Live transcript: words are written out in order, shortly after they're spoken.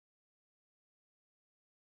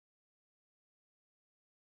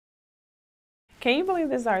Can you believe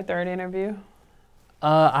this is our third interview?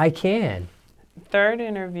 I can. Third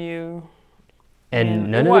interview. And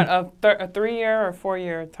in none what, of a 3-year or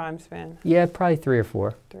 4-year time span? Yeah, probably 3 or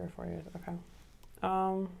 4. 3 or 4 years, okay.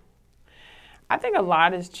 I think a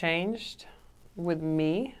lot has changed with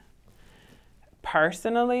me.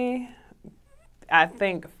 Personally, I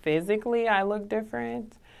think physically I look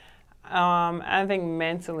different. I think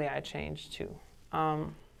mentally I changed too.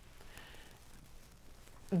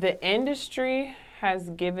 The industry has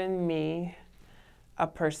given me a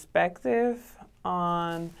perspective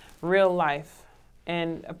on real life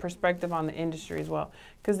and a perspective on the industry as well.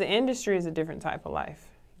 Because the industry is a different type of life.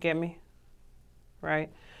 Get me? Right?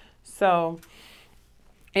 So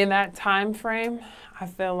in that time frame, I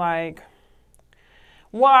feel like,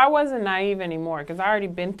 well, I wasn't naive anymore because I already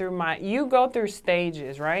been through you go through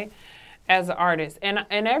stages, right? As an artist. And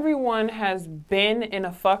everyone has been in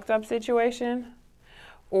a fucked up situation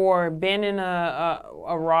or been in a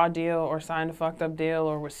raw deal or signed a fucked up deal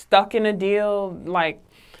or was stuck in a deal, like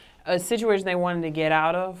a situation they wanted to get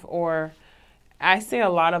out of. Or I see a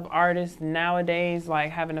lot of artists nowadays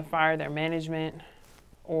like having to fire their management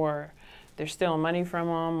or they're stealing money from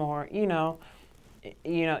them or, you know,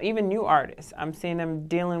 even new artists. I'm seeing them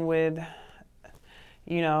dealing with,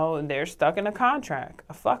 you know, they're stuck in a contract,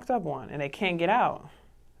 a fucked up one, and they can't get out.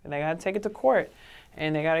 And they got to take it to court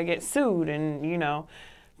and they got to get sued and, you know,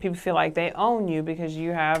 people feel like they own you because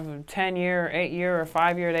you have a 10-year, 8-year, or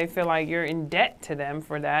 5-year. They feel like you're in debt to them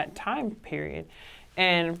for that time period.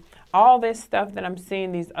 And all this stuff that I'm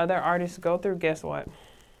seeing these other artists go through, guess what?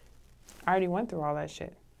 I already went through all that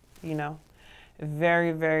shit, you know,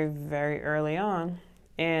 very, very, very early on.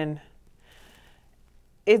 And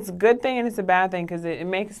it's a good thing and it's a bad thing because it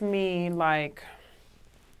makes me like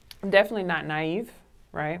definitely not naive,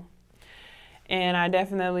 right? And I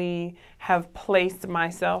definitely have placed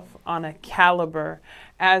myself on a caliber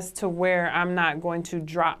as to where I'm not going to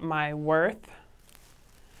drop my worth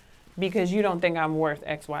because you don't think I'm worth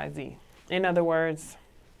X, Y, Z. In other words,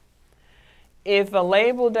 if a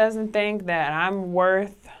label doesn't think that I'm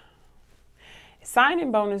worth,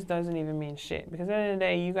 signing bonus doesn't even mean shit because at the end of the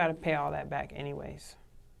day, you got to pay all that back anyways.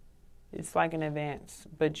 It's like an advance,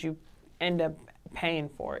 but you end up paying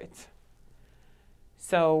for it.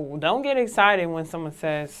 So don't get excited when someone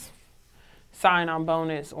says sign on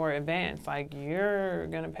bonus or advance. Like you're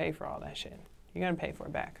going to pay for all that shit. You're going to pay for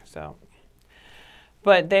it back. So,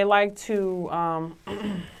 but they like to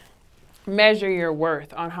measure your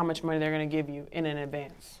worth on how much money they're going to give you in an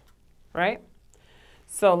advance, right?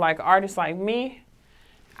 So like artists like me,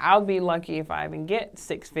 I'll be lucky if I even get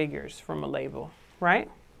 6 figures from a label, right?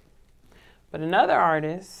 But another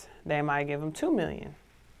artist, they might give them 2 million,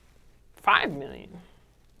 5 million.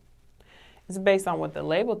 It's based on what the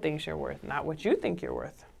label thinks you're worth, not what you think you're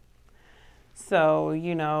worth. So,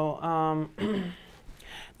 you know,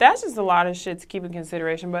 that's just a lot of shit to keep in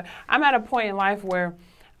consideration. But I'm at a point in life where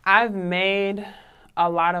I've made a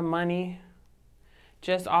lot of money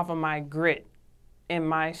just off of my grit and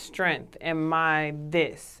my strength and my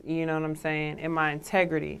this, you know what I'm saying, and my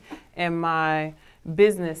integrity and my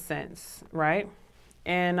business sense, right?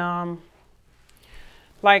 And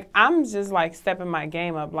like I'm just like stepping my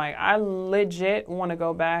game up. Like I legit want to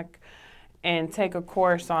go back and take a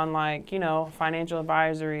course on like, you know, financial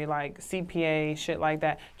advisory, like CPA, shit like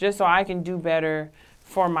that, just so I can do better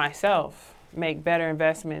for myself, make better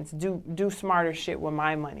investments, do smarter shit with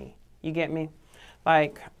my money. You get me?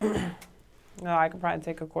 Like, you know, I could probably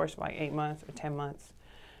take a course for like 8 months or 10 months,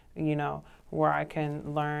 you know, where I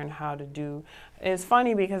can learn how to do. It's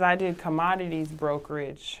funny because I did commodities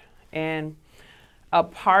brokerage, and a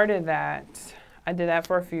part of that, I did that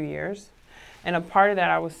for a few years, and a part of that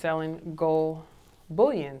I was selling gold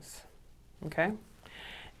bullions, okay?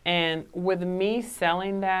 And with me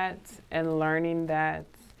selling that and learning that,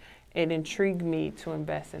 it intrigued me to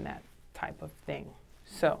invest in that type of thing.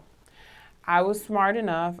 So I was smart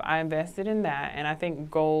enough, I invested in that, and I think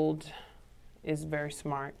gold is very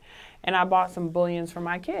smart. And I bought some bullions for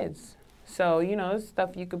my kids. So, you know, it's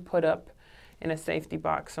stuff you could put up in a safety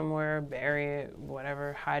box somewhere, bury it,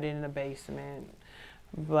 whatever, hide it in the basement.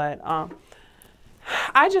 But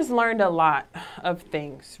I just learned a lot of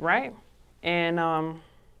things, right? And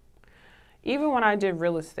even when I did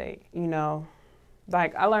real estate, you know,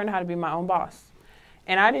 like I learned how to be my own boss.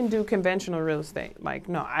 And I didn't do conventional real estate. Like,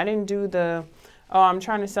 no, I didn't do the, oh, I'm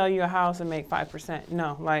trying to sell you a house and make 5%.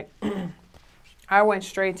 No, like I went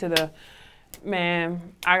straight to the,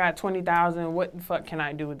 man, I got 20,000. What the fuck can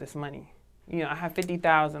I do with this money? You know, I have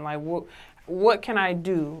 50,000. Like, what can I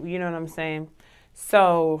do? You know what I'm saying?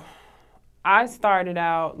 So I started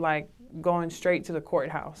out like going straight to the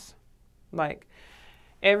courthouse Like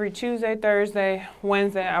every Tuesday, Thursday,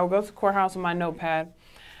 Wednesday, I would go to the courthouse with my notepad.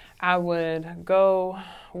 I would go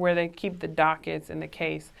where they keep the dockets in the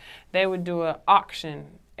case. They would do an auction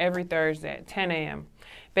every Thursday at 10 a.m.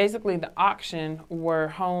 Basically, the auction were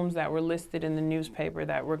homes that were listed in the newspaper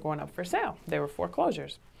that were going up for sale. They were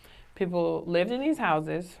foreclosures. People lived in these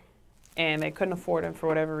houses, and they couldn't afford them for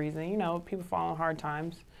whatever reason. You know, people fall on hard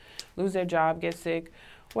times, lose their job, get sick,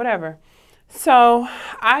 whatever. So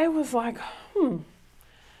I was like,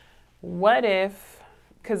 what if,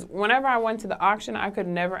 because whenever I went to the auction, I could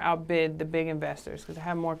never outbid the big investors because they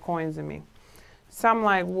had more coins than me. So I'm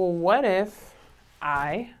like, well, what if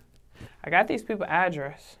I got these people's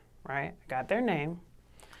address, right? I got their name.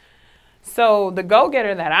 So the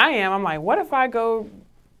go-getter that I am, I'm like, what if I go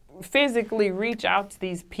physically reach out to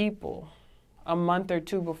these people a month or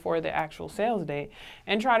two before the actual sales date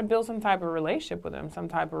and try to build some type of relationship with them, some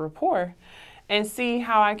type of rapport, and see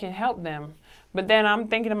how I can help them. But then I'm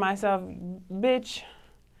thinking to myself, bitch,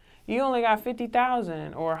 you only got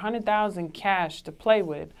 50,000 or 100,000 cash to play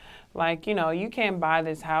with. Like, you know, you can't buy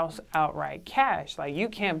this house outright cash. Like, you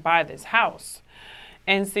can't buy this house.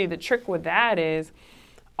 And see, the trick with that is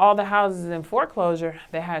all the houses in foreclosure,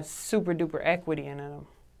 they had super duper equity in them.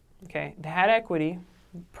 Okay, they had equity.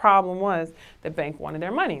 Problem was the bank wanted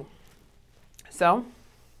their money. So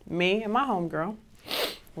me and my homegirl,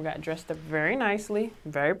 we got dressed up very nicely,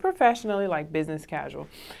 very professionally, like business casual.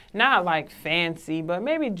 Not like fancy, but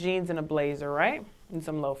maybe jeans and a blazer, right? And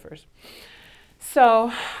some loafers.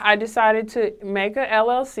 So I decided to make a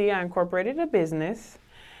LLC. I incorporated a business.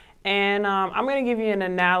 And I'm going to give you an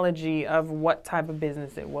analogy of what type of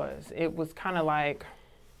business it was. It was kind of like,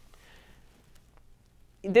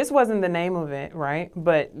 this wasn't the name of it, right?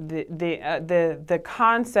 But the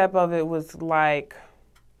concept of it was like,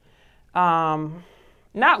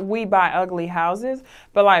 not we buy ugly houses,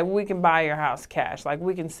 but like we can buy your house cash. Like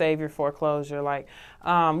we can save your foreclosure. Like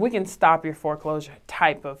we can stop your foreclosure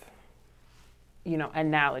type of, you know,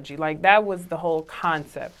 analogy. Like that was the whole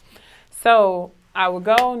concept. So I would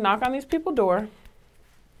go knock on these people's door.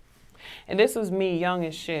 And this was me young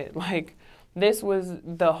as shit. Like this was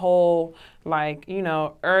the whole, like, you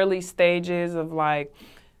know, early stages of like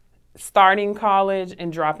starting college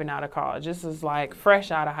and dropping out of college. This was like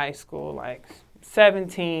fresh out of high school, like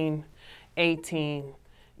 17, 18,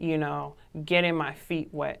 you know, getting my feet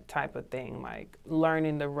wet type of thing, like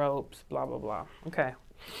learning the ropes, blah, blah, blah. Okay.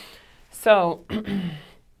 So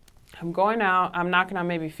I'm going out, I'm knocking on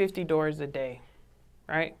maybe 50 doors a day,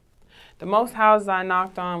 right? The most houses I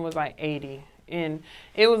knocked on was like 80. And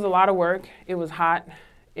it was a lot of work. It was hot.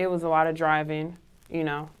 It was a lot of driving, you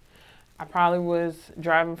know. I probably was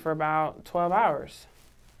driving for about 12 hours,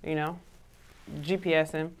 you know,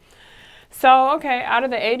 GPSing. So, okay, out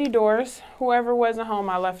of the 80 doors, whoever wasn't home,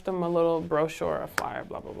 I left them a little brochure, a flyer,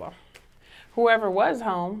 blah, blah, blah. Whoever was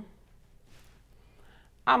home,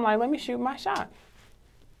 I'm like, let me shoot my shot.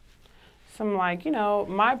 So I'm like, you know,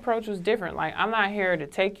 my approach was different. Like, I'm not here to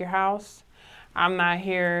take your house. I'm not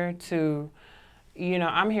here to, you know,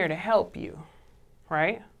 I'm here to help you,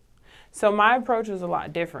 right? So my approach was a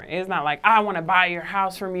lot different. It's not like, I want to buy your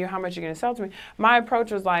house from you. How much are you going to sell to me? My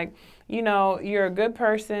approach was like, you know, you're a good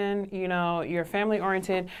person. You know, you're family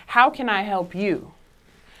oriented. How can I help you?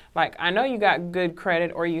 Like, I know you got good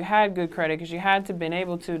credit or you had good credit because you had to been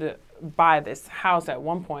able to buy this house at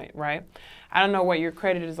one point, right? I don't know what your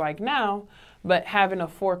credit is like now, but having a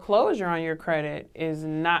foreclosure on your credit is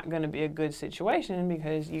not going to be a good situation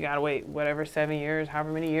because you got to wait whatever 7 years,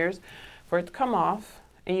 however many years for it to come off.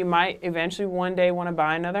 And you might eventually one day want to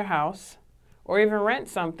buy another house or even rent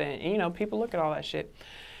something. And, you know, people look at all that shit.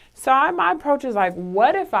 So my approach is like,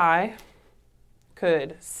 what if I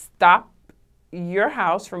could stop your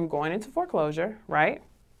house from going into foreclosure, right?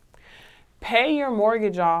 Pay your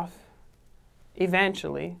mortgage off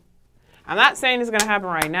eventually. I'm not saying it's going to happen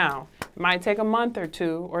right now. It might take a month or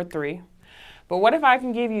 2 or 3. But what if I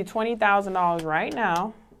can give you $20,000 right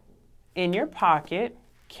now in your pocket,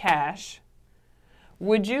 cash?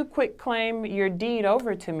 Would you quit claim your deed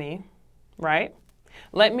over to me, right?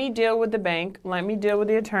 Let me deal with the bank. Let me deal with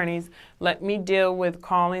the attorneys. Let me deal with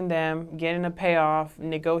calling them, getting a payoff,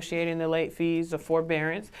 negotiating the late fees, the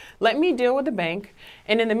forbearance. Let me deal with the bank.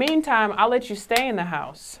 And in the meantime, I'll let you stay in the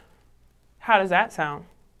house. How does that sound?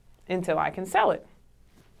 Until I can sell it.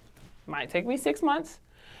 Might take me 6 months.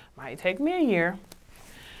 Might take me a year.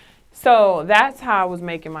 So that's how I was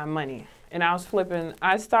making my money. And I was flipping.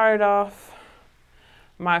 I started off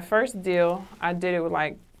my first deal. I did it with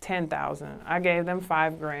like 10,000. I gave them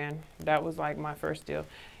 $5,000. That was like my first deal.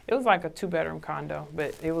 It was like a 2-bedroom condo,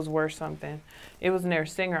 but it was worth something. It was near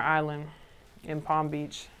Singer Island in Palm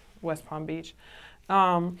Beach. West Palm Beach.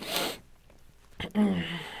 And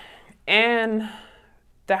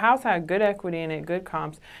the house had good equity in it, good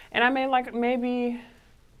comps. And I made like maybe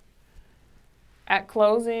at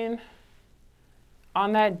closing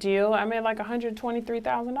on that deal, I made like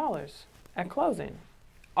 $123,000 at closing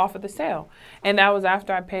off of the sale. And that was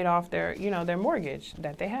after I paid off their, you know, their mortgage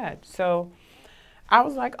that they had. So I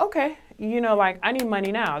was like, okay, you know, like I need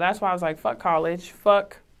money now. That's why I was like, fuck college,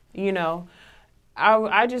 fuck, you know.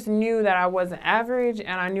 I just knew that I wasn't average,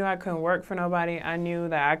 and I knew I couldn't work for nobody. I knew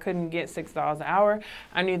that I couldn't get $6 an hour.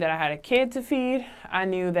 I knew that I had a kid to feed. I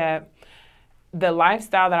knew that the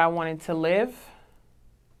lifestyle that I wanted to live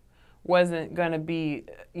wasn't going to be,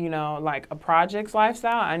 you know, like a projects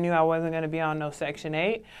lifestyle. I knew I wasn't going to be on no Section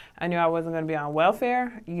 8. I knew I wasn't going to be on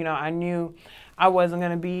welfare. You know, I knew I wasn't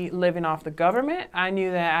going to be living off the government. I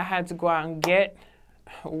knew that I had to go out and get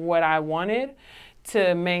what I wanted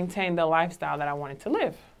to maintain the lifestyle that I wanted to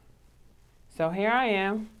live. So here I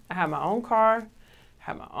am. I had my own car,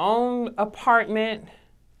 had my own apartment,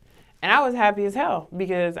 and I was happy as hell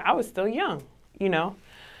because I was still young, you know.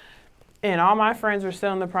 And all my friends were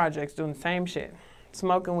still in the projects doing the same shit,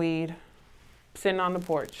 smoking weed, sitting on the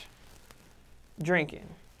porch, drinking.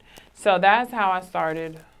 So that's how I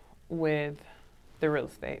started with the real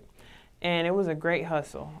estate. And it was a great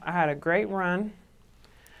hustle. I had a great run.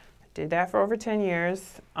 Did that for over 10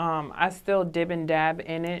 years. I still dib and dab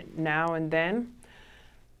in it now and then.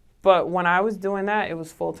 But when I was doing that, it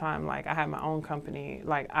was full time. Like I had my own company.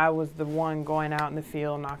 Like I was the one going out in the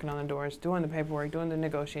field, knocking on the doors, doing the paperwork, doing the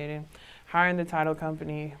negotiating, hiring the title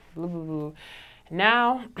company, blah, blah, blah.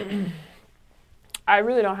 Now, I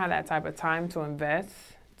really don't have that type of time to invest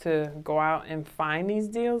to go out and find these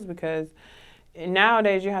deals because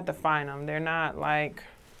nowadays you have to find them. They're not like,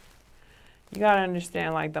 you got to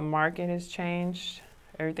understand like the market has changed.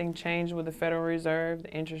 Everything changed with the Federal Reserve,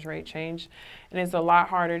 the interest rate changed, and it's a lot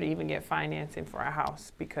harder to even get financing for a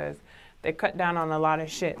house because they cut down on a lot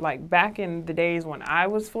of shit. Like back in the days when I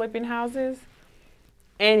was flipping houses,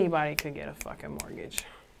 anybody could get a fucking mortgage.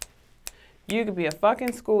 You could be a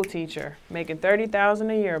fucking school teacher making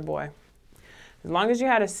 $30,000 a year, boy. As long as you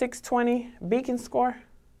had a 620 Beacon score,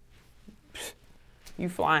 you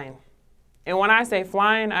flying. And when I say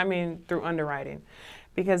flying, I mean through underwriting.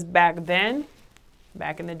 Because back then,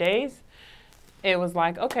 back in the days, it was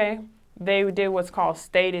like, okay, they did what's called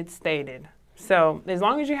stated. So as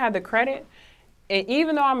long as you had the credit, and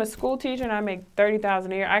even though I'm a school teacher and I make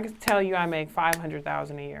 $30,000 a year, I can tell you I make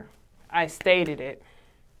 $500,000 a year. I stated it.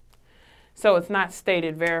 So it's not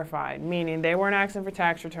stated verified, meaning they weren't asking for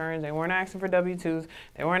tax returns, they weren't asking for W-2s,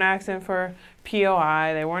 they weren't asking for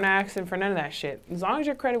POI, they weren't asking for none of that shit. As long as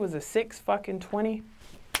your credit was a 620.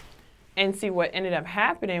 And see what ended up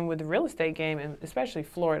happening with the real estate game, and especially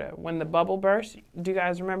Florida, when the bubble burst. Do you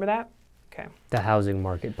guys remember that? Okay. The housing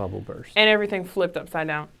market bubble burst. And everything flipped upside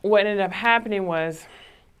down. What ended up happening was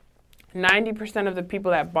 90% of the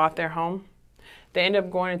people that bought their home, they ended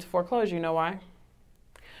up going into foreclosure. You know why?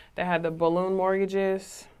 They had the balloon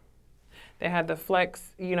mortgages. They had the flex,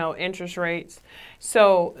 you know, interest rates.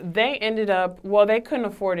 So they ended up, well, they couldn't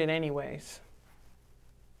afford it anyways.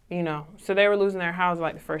 You know, so they were losing their house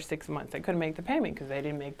like the first 6 months. They couldn't make the payment because they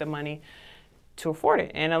didn't make the money to afford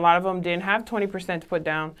it. And a lot of them didn't have 20% to put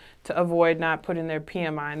down to avoid not putting their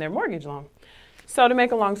PMI in their mortgage loan. So to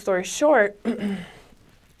make a long story short,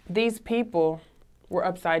 these people were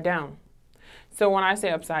upside down. So when I say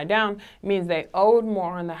upside down, it means they owed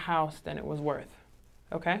more on the house than it was worth.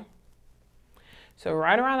 Okay? So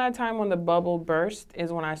right around that time when the bubble burst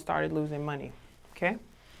is when I started losing money. Okay?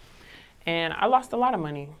 And I lost a lot of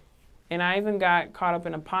money. And I even got caught up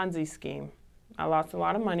in a Ponzi scheme. I lost a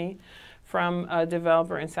lot of money from a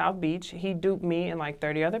developer in South Beach. He duped me and like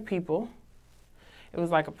 30 other people. It was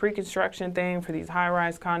like a pre-construction thing for these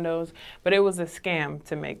high-rise condos, but it was a scam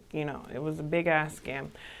to make, you know, it was a big-ass scam.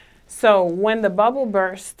 So when the bubble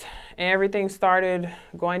burst and everything started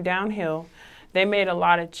going downhill, they made a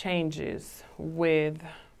lot of changes with,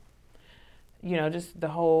 you know, just the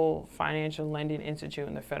whole Financial Lending Institute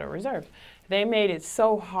and the Federal Reserve. They made it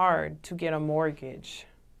so hard to get a mortgage.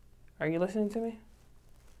 Are you listening to me?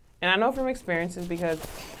 And I know from experiences because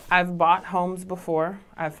I've bought homes before.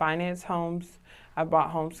 I've financed homes. I've bought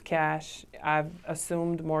homes cash. I've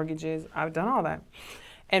assumed mortgages. I've done all that.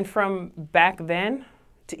 And from back then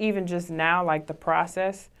to even just now, like the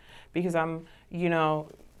process, because I'm, you know,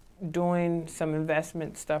 doing some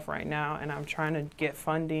investment stuff right now and I'm trying to get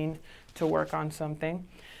funding to work on something.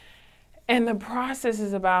 And the process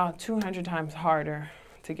is about 200 times harder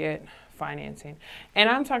to get financing. And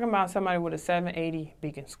I'm talking about somebody with a 780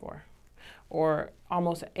 Beacon score. or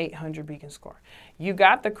almost an 800 beacon score. You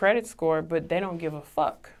got the credit score, but they don't give a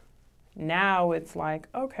fuck. Now it's like,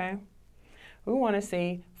 okay, we want to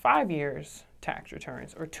see 5 years tax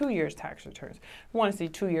returns or 2 years tax returns. We want to see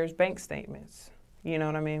 2 years bank statements. You know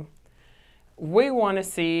what I mean? We want to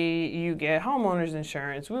see you get homeowners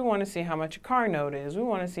insurance. We want to see how much your car note is. We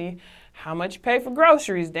want to see how much you pay for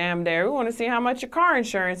groceries, damn dare. We want to see how much your car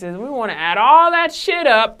insurance is. We want to add all that shit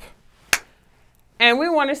up. And we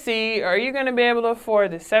want to see, are you going to be able to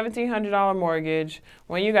afford the $1,700 mortgage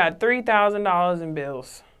when you got $3,000 in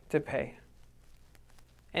bills to pay?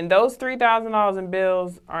 And those $3,000 in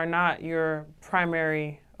bills are not your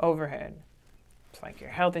primary overhead. It's like your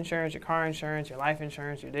health insurance, your car insurance, your life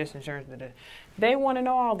insurance, your this insurance. They want to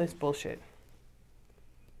know all this bullshit.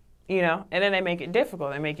 You know, and then they make it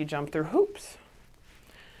difficult. They make you jump through hoops.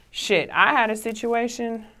 Shit, I had a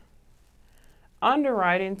situation,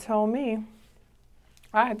 underwriting told me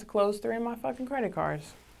I had to close 3 of my fucking credit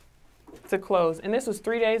cards to close. And this was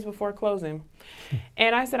 3 days before closing.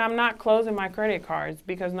 And I said, I'm not closing my credit cards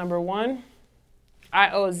because number one, I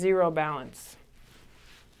owe 0 balance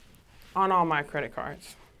on all my credit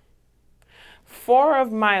cards. 4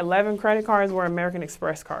 of my 11 credit cards were American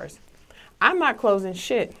Express cards. I'm not closing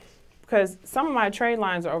shit because some of my trade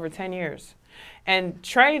lines are over 10 years. And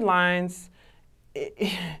trade lines,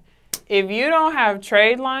 if you don't have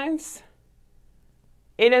trade lines,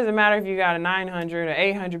 it doesn't matter if you got a 900 or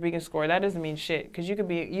 800 beacon score. That doesn't mean shit because you could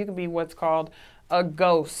be what's called a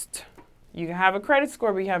ghost. You can have a credit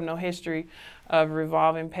score, but you have no history of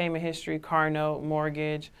revolving payment history, car note,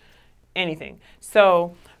 mortgage, anything.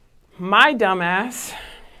 So my dumbass,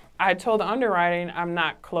 I told the underwriting I'm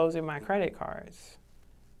not closing my credit cards.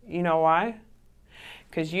 You know why?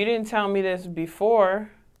 Because you didn't tell me this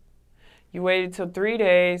before. You waited till 3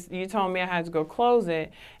 days. You told me I had to go close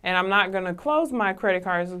it. And I'm not going to close my credit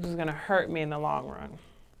cards because it's going to hurt me in the long run.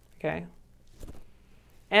 Okay?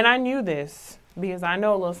 And I knew this because I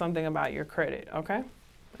know a little something about your credit. Okay?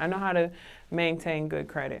 I know how to maintain good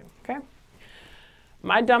credit. Okay?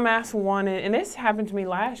 My dumbass wanted, and this happened to me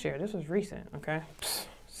last year. This was recent. Okay?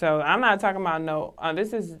 So I'm not talking about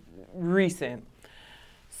this is recent.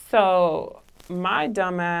 So my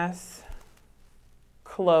dumbass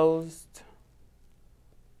closed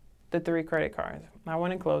the 3 credit cards. I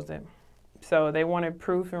went and closed it. So they wanted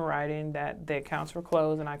proof in writing that the accounts were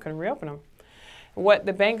closed and I couldn't reopen them. What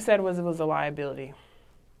the bank said was it was a liability.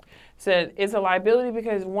 Said it's a liability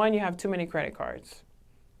because, one, you have too many credit cards.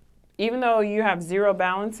 Even though you have 0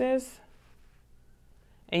 balances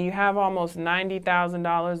and you have almost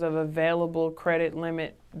 $90,000 of available credit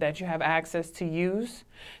limit that you have access to use,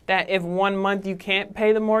 that if 1 month you can't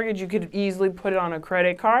pay the mortgage, you could easily put it on a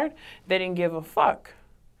credit card. They didn't give a fuck.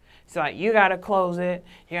 It's like, you got to close it.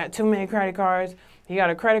 You got too many credit cards. You got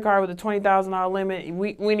a credit card with a $20,000 limit.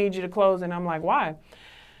 We need you to close. And I'm like, why?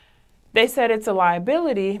 They said it's a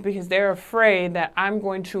liability because they're afraid that I'm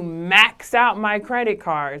going to max out my credit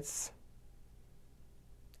cards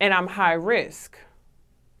and I'm high risk.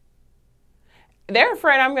 They're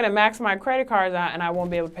afraid I'm going to max my credit cards out and I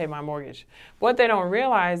won't be able to pay my mortgage. What they don't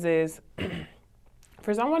realize is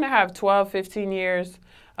for someone to have 12, 15 years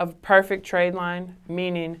of perfect trade line,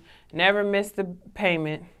 meaning never missed the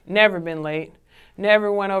payment, never been late,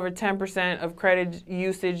 never went over 10% of credit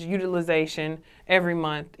usage utilization every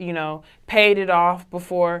month, you know, paid it off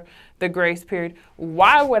before the grace period.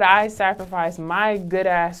 Why would I sacrifice my good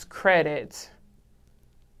ass credit?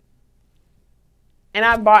 And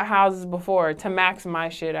I bought houses before to max my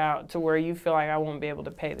shit out to where you feel like I won't be able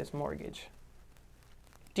to pay this mortgage.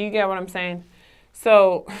 Do you get what I'm saying?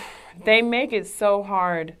 So they make it so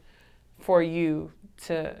hard for you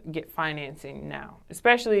to get financing now,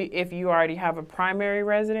 especially if you already have a primary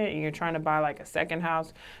resident and you're trying to buy like a second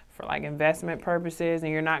house for like investment purposes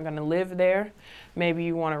and you're not going to live there. Maybe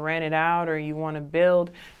you want to rent it out or you want to build.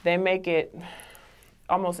 They make it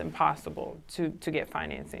almost impossible to get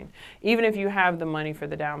financing, even if you have the money for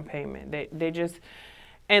the down payment. They just,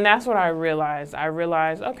 and that's what I realized. I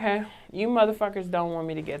realized, okay, you motherfuckers don't want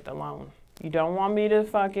me to get the loan. You don't want me to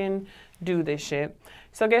fucking do this shit.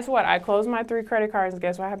 So guess what? I closed my 3 credit cards and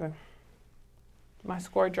guess what happened? My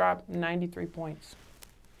score dropped 93 points.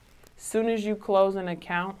 Soon as you close an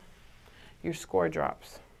account, your score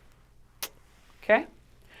drops. Okay?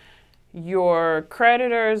 Your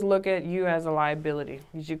creditors look at you as a liability.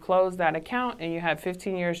 Because you close that account and you have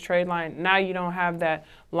 15 years trade line. Now you don't have that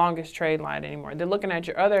longest trade line anymore. They're looking at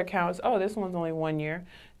your other accounts. Oh, this one's only 1 year.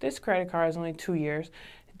 This credit card is only 2 years.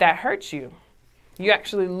 That hurts you. You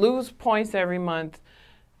actually lose points every month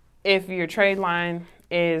if your trade line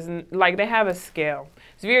is like they have a scale.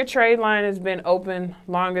 So if your trade line has been open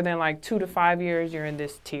longer than like 2 to 5 years, you're in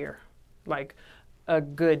this tier, like a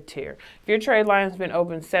good tier. If your trade line's been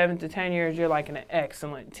open 7 to 10 years, you're like in an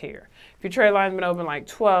excellent tier. If your trade line's been open like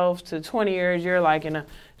 12 to 20 years, you're like in a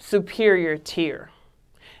superior tier.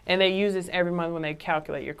 And they use this every month when they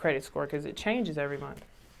calculate your credit score because it changes every month.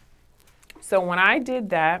 So when I did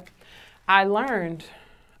that, I learned,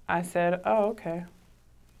 I said, oh, okay.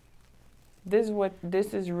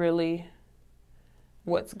 This is really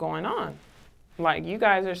what's going on. Like, you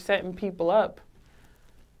guys are setting people up,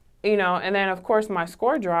 you know, and then of course my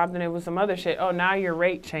score dropped and it was some other shit. Oh, now your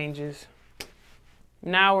rate changes.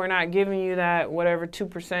 Now we're not giving you that whatever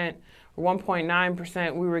 2% or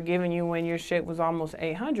 1.9% we were giving you when your shit was almost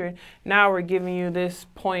 800. Now we're giving you this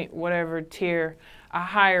point whatever tier, a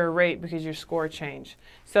higher rate because your score changed.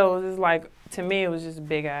 So it was like, to me, it was just a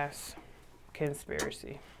big ass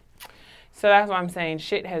conspiracy. So that's why I'm saying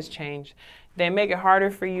shit has changed. They make it harder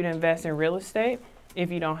for you to invest in real estate if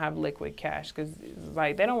you don't have liquid cash, because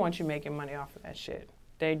like they don't want you making money off of that shit.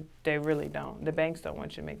 They really don't. The banks don't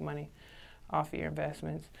want you to make money off of your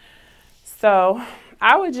investments. So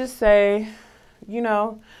I would just say, you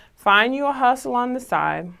know, find you a hustle on the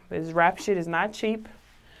side. This rap shit is not cheap.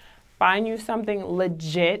 Find you something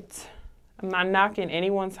legit. I'm not knocking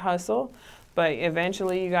anyone's hustle, but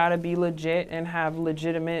eventually you gotta be legit and have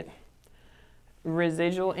legitimate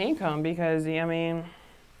residual income, because I mean,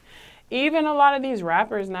 even a lot of these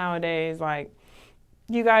rappers nowadays, like,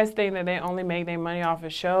 you guys think that they only make their money off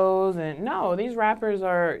of shows, and no, these rappers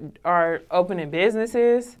are opening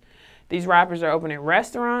businesses. These rappers are opening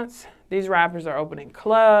restaurants. These rappers are opening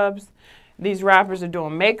clubs. These rappers are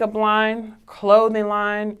doing makeup line, clothing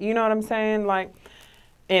line, you know what I'm saying? Like,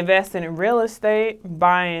 investing in real estate,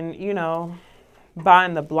 buying, you know,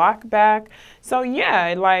 buying the block back. So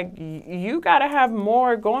yeah, like, you gotta have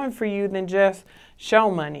more going for you than just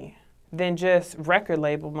show money, than just record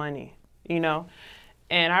label money, you know?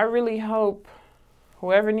 And I really hope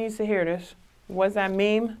whoever needs to hear this, what's that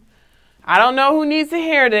meme? I don't know who needs to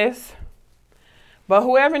hear this, but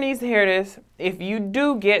whoever needs to hear this, if you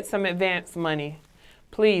do get some advance money,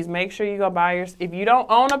 please make sure you go buy your, if you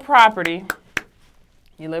don't own a property,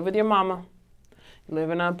 you live with your mama, you live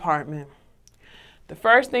in an apartment, the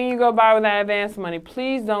first thing you go buy with that advance money,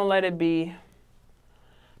 please don't let it be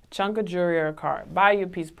a chunk of jewelry or a car. Buy you a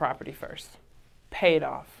piece of property first. Pay it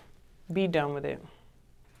off. Be done with it.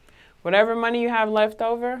 Whatever money you have left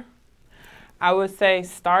over, I would say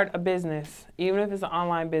start a business, even if it's an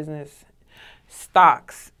online business.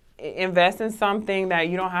 Stocks. Invest in something that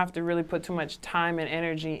you don't have to really put too much time and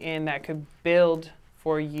energy in, that could build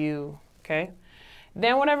for you, okay?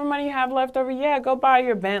 Then whatever money you have left over, yeah, go buy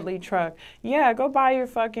your Bentley truck. Yeah, go buy your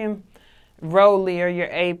fucking Rolly or your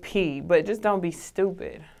AP, but just don't be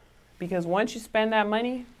stupid. Because once you spend that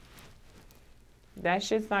money, that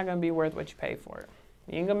shit's not going to be worth what you pay for it.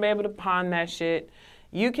 You ain't going to be able to pawn that shit.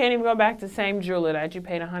 You can't even go back to the same jeweler that you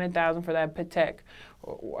paid $100,000 for that Patek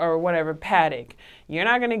or whatever, Patek. You're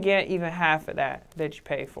not going to get even half of that you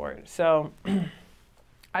pay for it. So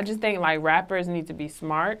I just think like rappers need to be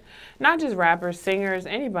smart. Not just rappers, singers,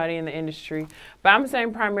 anybody in the industry. But I'm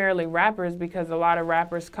saying primarily rappers, because a lot of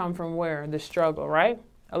rappers come from where? The struggle, right?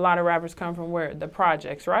 A lot of rappers come from where? The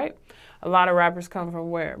projects, right? A lot of rappers come from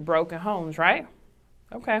where? Broken homes, right?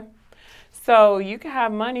 Okay. So you can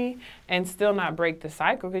have money and still not break the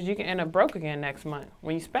cycle, because you can end up broke again next month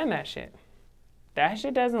when you spend that shit. That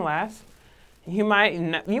shit doesn't last. You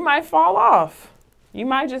might fall off. You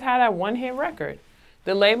might just have that one-hit record.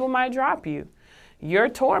 The label might drop you. Your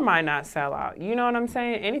tour might not sell out. You know what I'm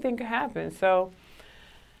saying? Anything could happen. So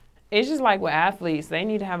it's just like with athletes. They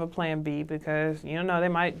need to have a plan B, because, you know, they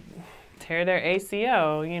might tear their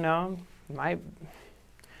ACL, you know, might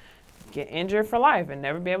get injured for life and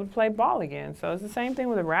never be able to play ball again. So it's the same thing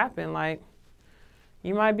with rapping. Like,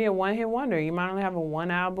 you might be a one-hit wonder. You might only have a one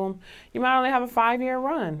album. You might only have a 5-year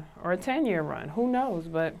run or a 10-year run. Who knows?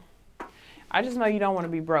 But I just know you don't want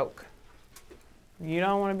to be broke. You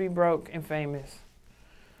don't want to be broke and famous.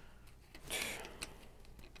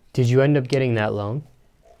 Did you end up getting that loan?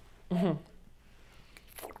 Mm-hmm.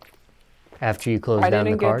 After you closed down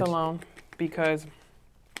the cards? I didn't get the loan, because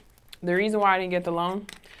the reason why I didn't get the loan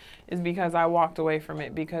is because I walked away from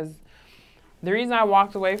it. Because the reason I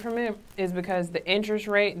walked away from it is because the interest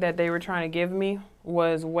rate that they were trying to give me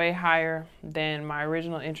was way higher than my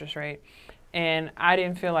original interest rate. And I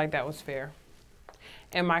didn't feel like that was fair.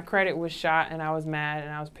 And my credit was shot, and I was mad,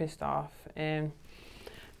 and I was pissed off. And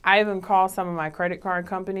I even called some of my credit card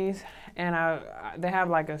companies, and they have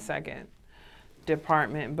like a second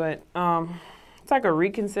department. But it's like a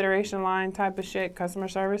reconsideration line type of shit, customer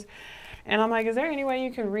service. And I'm like, is there any way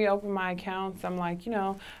you can reopen my accounts? I'm like, you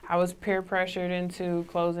know, I was peer pressured into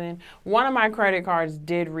closing. One of my credit cards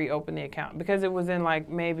did reopen the account because it was in like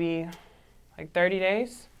maybe like 30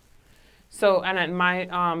 days. So, and my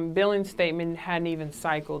billing statement hadn't even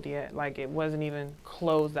cycled yet. Like it wasn't even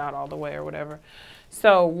closed out all the way or whatever.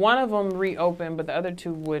 So one of them reopened, but the other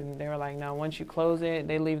two wouldn't. They were like, no, once you close it,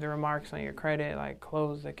 they leave the remarks on your credit, like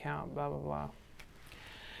close the account, blah, blah, blah.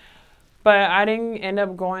 But I didn't end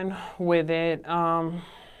up going with it. So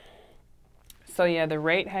yeah, the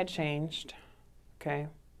rate had changed, okay?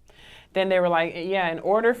 Then they were like, yeah, in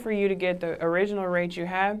order for you to get the original rate you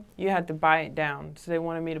had to buy it down. So they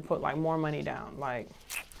wanted me to put like more money down, like,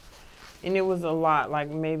 and it was a lot, like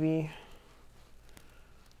maybe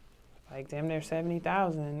like damn near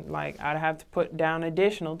 70,000. Like I'd have to put down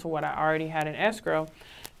additional to what I already had in escrow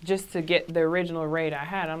just to get the original rate I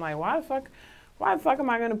had. I'm like, why the fuck am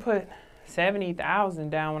I gonna put 70,000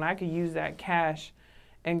 down when I could use that cash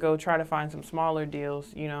and go try to find some smaller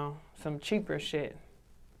deals, you know, some cheaper shit.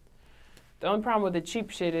 The only problem with the cheap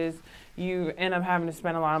shit is you end up having to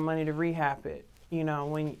spend a lot of money to rehab it. You know,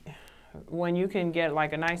 when you can get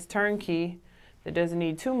like a nice turnkey that doesn't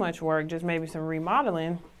need too much work, just maybe some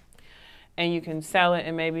remodeling, and you can sell it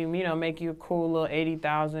and maybe, you know, make you a cool little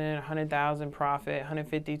 80,000, 100,000 profit,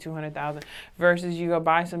 150, 200,000, versus you go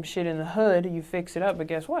buy some shit in the hood, you fix it up, but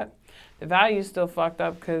guess what? The value is still fucked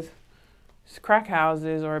up because it's crack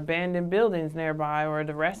houses or abandoned buildings nearby, or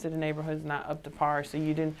the rest of the neighborhood's not up to par. So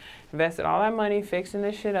you didn't invested all that money fixing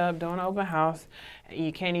this shit up, doing an open house, and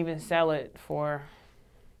you can't even sell it for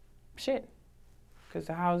shit because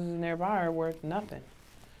the houses nearby are worth nothing.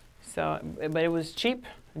 So, but it was cheap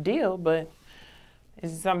deal, but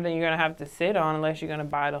it's something you're gonna have to sit on unless you're gonna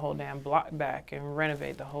buy the whole damn block back and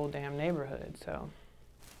renovate the whole damn neighborhood. So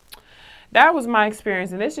that was my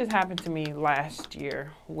experience, and this just happened to me last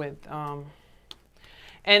year with,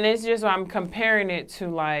 and it's just, I'm comparing it to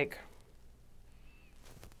like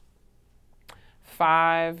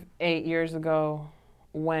 5, 8 years ago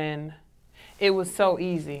when it was so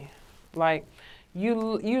easy. Like you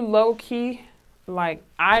low key, like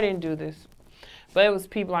I didn't do this, but it was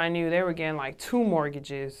people I knew, they were getting like 2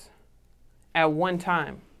 mortgages at one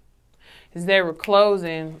time. Because they were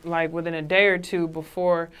closing like within a day or two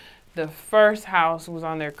before the first house was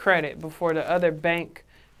on their credit, before the other bank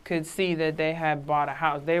could see that they had bought a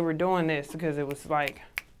house. They were doing this because it was like,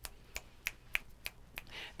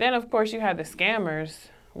 then of course you had the scammers,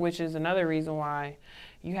 which is another reason why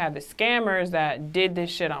you had the scammers that did this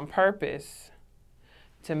shit on purpose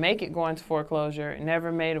to make it go into foreclosure,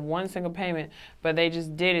 never made one single payment, but they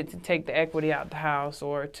just did it to take the equity out the house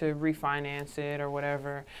or to refinance it or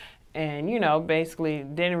whatever. And, you know, basically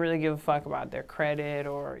didn't really give a fuck about their credit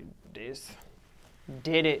or just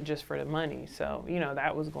did it just for the money. So, you know,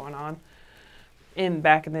 that was going on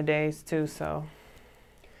back in the days too, so.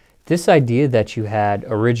 This idea that you had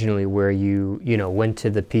originally where you went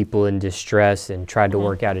to the people in distress and tried to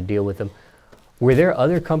work out a deal with them, were there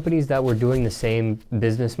other companies that were doing the same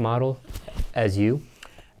business model as you?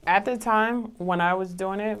 At the time when I was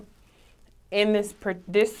doing it, in this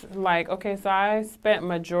like, okay, so I spent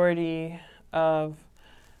majority of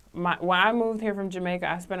when I moved here from Jamaica,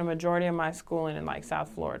 I spent a majority of my schooling in like South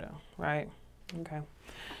Florida, right? Okay.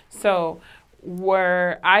 So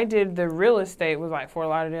where I did the real estate was like Fort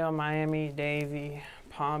Lauderdale, Miami, Davie,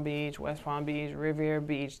 Palm Beach, West Palm Beach, Riviera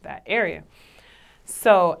Beach, that area.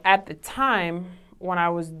 So at the time when I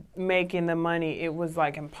was making the money, it was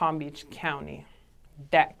like in Palm Beach County.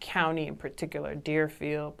 That county in particular,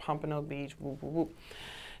 Deerfield, Pompano Beach, whoop, whoop, whoop.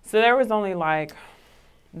 So there was only like,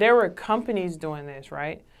 there were companies doing this,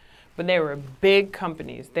 right? But they were big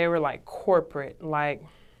companies. They were like corporate, like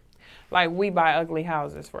We Buy Ugly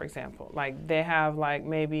Houses, for example. Like they have like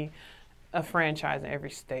maybe a franchise in every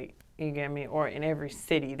state, you get me? Or in every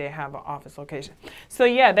city, they have an office location. So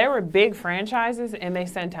yeah, they were big franchises and they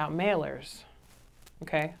sent out mailers,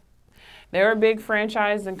 okay? There were big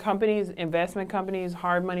franchise and companies, investment companies,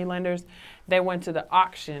 hard money lenders. They went to the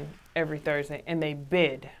auction every Thursday and they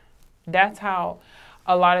bid. That's how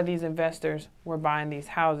a lot of these investors were buying these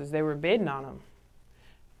houses. They were bidding on them.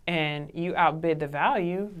 And you outbid the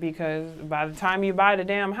value because by the time you buy the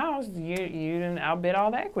damn house, you didn't outbid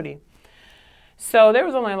all the equity. So there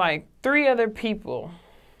was only like 3 other people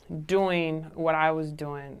doing what I was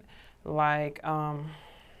doing, like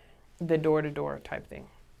the door-to-door type thing.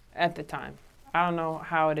 At the time. I don't know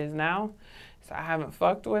how it is now, so I haven't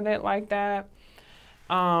fucked with it like that.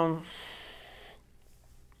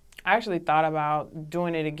 I actually thought about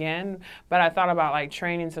doing it again, but I thought about like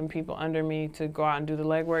training some people under me to go out and do the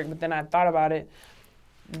legwork. But then I thought about it.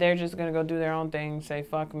 They're just going to go do their own thing, say,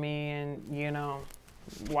 fuck me. And, you know,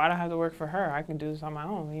 why do I have to work for her? I can do this on my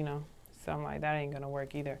own, you know. So I'm like, that ain't going to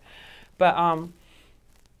work either. But,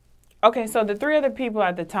 okay, so the 3 other people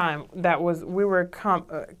at the time that we were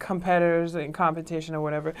competitors in competition or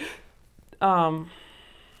whatever.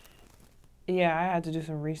 Yeah, I had to do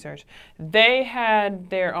some research. They had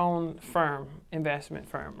their own firm, investment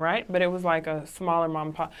firm, right? But it was like a smaller mom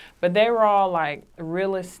and pop. But they were all like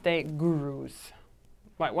real estate gurus.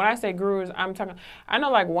 Like when I say gurus, I'm talking, I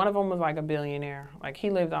know like one of them was like a billionaire. Like he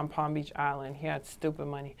lived on Palm Beach Island. He had stupid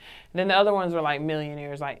money. And then the other ones were like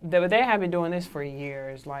millionaires. Like they had been doing this for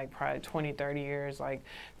years, like probably 20, 30 years, like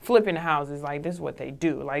flipping houses. Like this is what they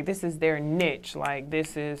do. Like this is their niche. Like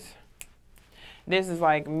this is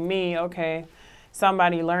like me, okay.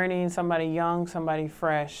 Somebody learning, somebody young, somebody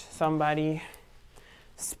fresh, somebody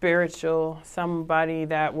spiritual, somebody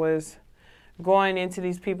that was going into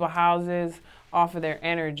these people's houses off of their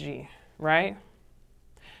energy, right?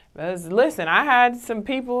 Because listen, I had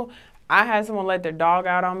someone let their dog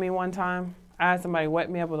out on me one time. I had somebody wet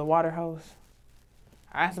me up with a water hose.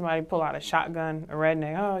 I had somebody pull out a shotgun, a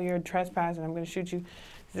redneck. Oh, you're trespassing, I'm going to shoot you.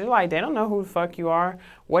 They're like, they don't know who the fuck you are,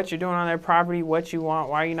 what you're doing on their property, what you want,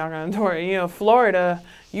 why are you knocking on the door. You know, Florida,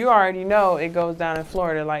 you already know it goes down in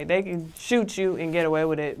Florida. Like, they can shoot you and get away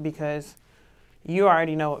with it because you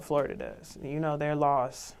already know what Florida does. You know their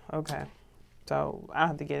laws. Okay. So I don't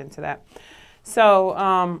have to get into that.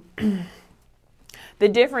 So the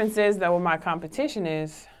difference is that what my competition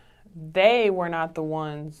is, they were not the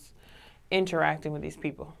ones interacting with these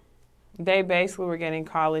people. They basically were getting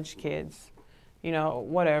college kids, you know,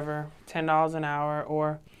 whatever, $10 an hour,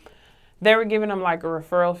 or they were giving them like a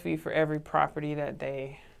referral fee for every property that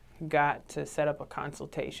they got to set up a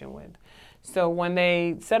consultation with. So when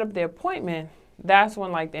they set up the appointment, that's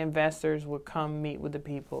when like the investors would come meet with the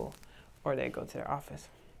people or they go to their office.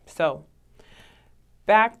 So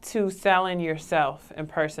back to selling yourself and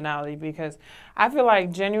personality, because I feel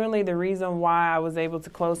like genuinely the reason why I was able to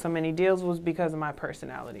close so many deals was because of my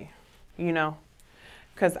personality, you know,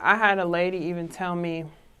 because I had a lady even tell me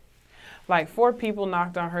like 4 people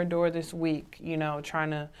knocked on her door this week, you know,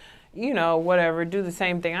 trying to, you know, whatever, do the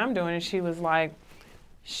same thing I'm doing. And she was like,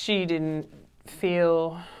 she didn't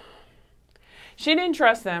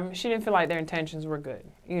trust them. She didn't feel like their intentions were good,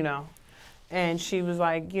 you know. And she was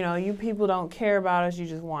like, you know, you people don't care about us. You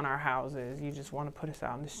just want our houses. You just want to put us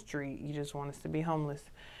out in the street. You just want us to be homeless.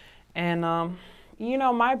 And, you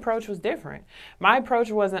know, my approach was different. My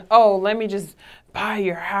approach wasn't, oh, let me just buy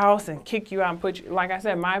your house and kick you out and put you, like I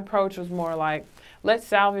said, my approach was more like, let's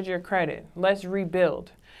salvage your credit. Let's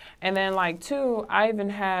rebuild. And then like 2, I even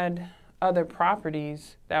had other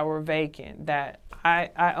properties that were vacant that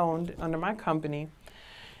I owned under my company.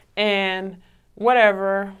 And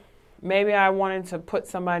whatever, maybe I wanted to put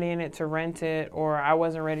somebody in it to rent it, or I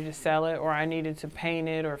wasn't ready to sell it, or I needed to paint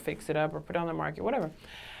it or fix it up or put it on the market, whatever.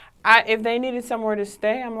 If they needed somewhere to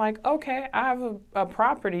stay, I'm like, okay, I have a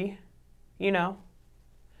property, you know,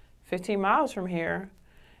 15 miles from here.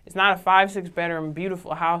 It's not a 5-6 bedroom,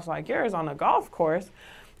 beautiful house like yours on a golf course,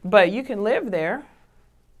 but you can live there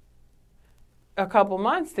a couple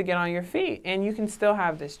months to get on your feet and you can still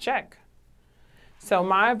have this check. So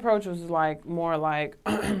my approach was like more like,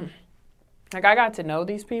 like I got to know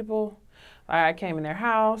these people. Like I came in their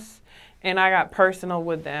house and I got personal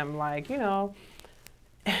with them. Like, you know,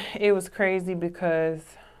 it was crazy because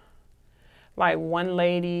like one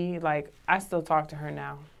lady, like I still talk to her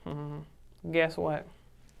now. Guess what?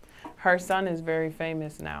 Her son is very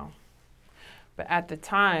famous now. But at the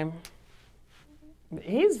time,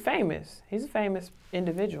 he's famous. He's a famous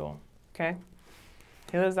individual, okay?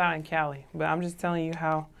 He lives out in Cali. But I'm just telling you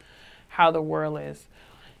how the world is.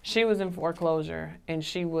 She was in foreclosure, and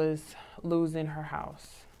she was losing her house.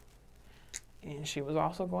 And she was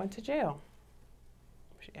also going to jail.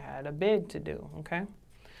 She had a bid to do, okay?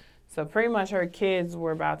 So pretty much her kids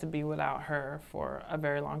were about to be without her for a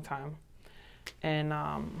very long time. And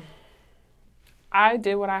I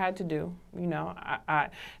did what I had to do. You know,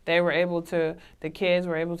 the kids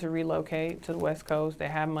were able to relocate to the West Coast. They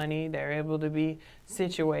had money. They were able to be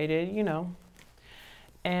situated, you know.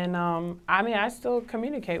 And I mean, I still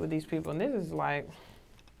communicate with these people. And this is like,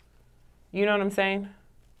 you know what I'm saying?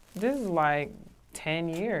 This is like 10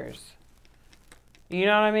 years. You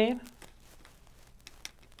know what I mean?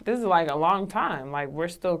 This is like a long time. Like, we're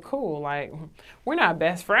still cool. Like, we're not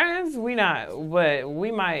best friends. But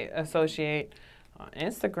we might associate on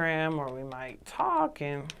Instagram or we might talk.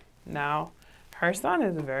 And now her son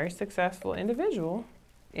is a very successful individual.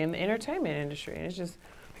 in the entertainment industry. And it's just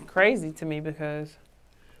crazy to me because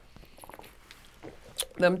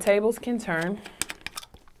them tables can turn.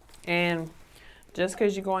 And just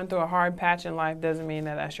because you're going through a hard patch in life doesn't mean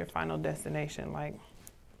that that's your final destination. Like,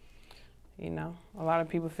 you know, a lot of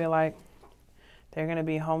people feel like they're going to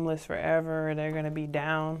be homeless forever, or they're going to be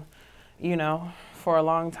down, you know, for a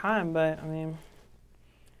long time. But, I mean,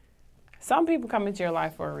 some people come into your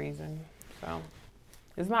life for a reason. So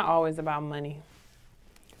it's not always about money.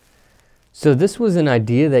 So this was an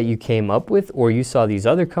idea that you came up with, or you saw these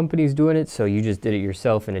other companies doing it, so you just did it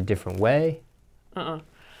yourself in a different way?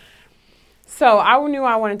 So I knew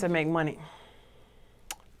I wanted to make money,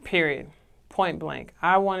 period, point blank.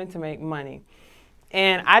 I wanted to make money.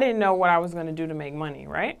 And I didn't know what I was going to do to make money,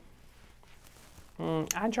 right?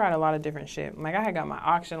 I tried a lot of different shit. Like, I had got my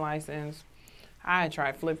auction license. I had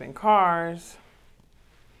tried flipping cars.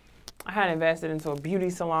 I had invested into a beauty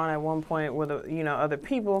salon at one point with, you know, other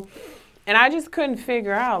people. And I just couldn't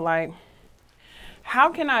figure out, like, how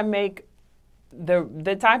can I make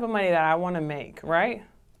the type of money that I want to make, right?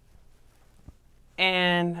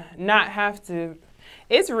 And not have to,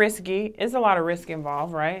 it's risky. It's a lot of risk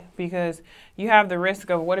involved, right? Because you have the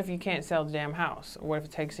risk of, what if you can't sell the damn house? What if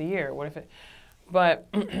it takes a year? What if it, but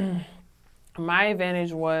my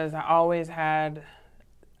advantage was I always had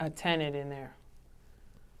a tenant in there.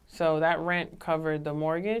 So that rent covered the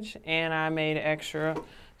mortgage, and I made an extra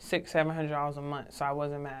 $600-700 a month, so I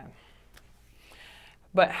wasn't mad.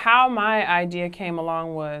 But how my idea came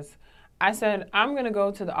along was, I said, I'm going to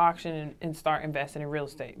go to the auction and start investing in real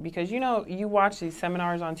estate. Because, you know, you watch these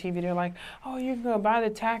seminars on TV, they're like, oh, you can go buy the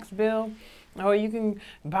tax bill. Oh, you can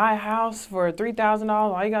buy a house for $3,000.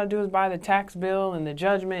 All you got to do is buy the tax bill and the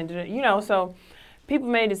judgment. You know, so people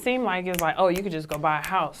made it seem like it was like, oh, you could just go buy a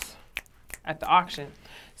house at the auction.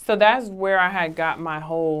 So that's where I had got my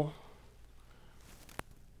whole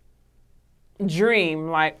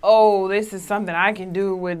dream. Like, oh, this is something I can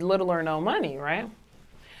do with little or no money, right?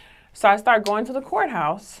 So I started going to the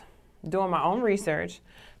courthouse, doing my own research.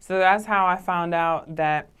 So that's how I found out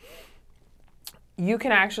that you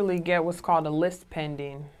can actually get what's called a list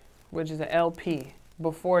pending, which is an LP,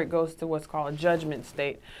 before it goes to what's called a judgment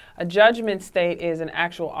state. A judgment state is an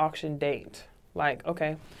actual auction date. Like,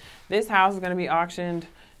 okay, this house is going to be auctioned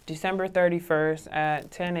December 31st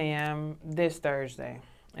at 10 a.m. this Thursday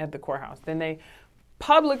at the courthouse. Then they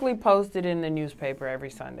publicly posted in the newspaper every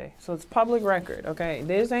Sunday. So it's public record, okay?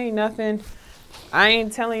 This ain't nothing. I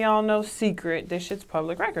ain't telling y'all no secret. This shit's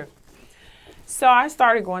public record. So I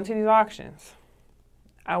started going to these auctions.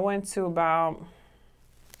 I went to about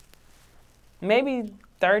maybe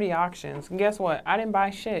 30 auctions. And guess what? I didn't buy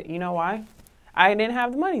shit. You know why? I didn't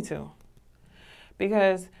have the money to.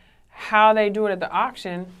 Because how they do it at the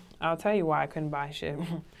auction, I'll tell you why I couldn't buy shit.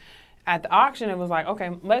 At the auction, it was like, okay,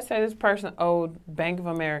 let's say this person owed Bank of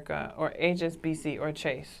America or HSBC or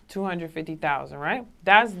Chase $250,000, right?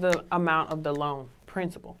 That's the amount of the loan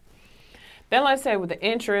principal. Then let's say with the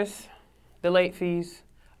interest, the late fees,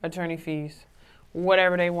 attorney fees,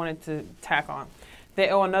 whatever they wanted to tack on, they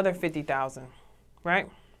owe another $50,000, right?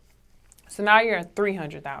 So now you're at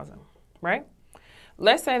 $300,000, right?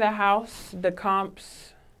 Let's say the house, the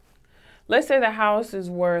comps, let's say the house is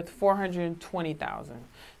worth $420,000.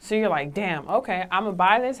 So you're like, damn, okay, I'm going to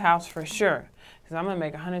buy this house for sure because I'm going to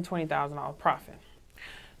make $120,000 profit.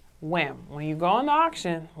 Wham. When you go on the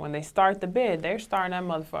auction, when they start the bid, they're starting that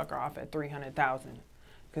motherfucker off at $300,000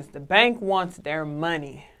 because the bank wants their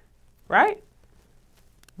money, right?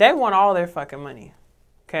 They want all their fucking money,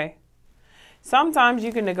 okay? Sometimes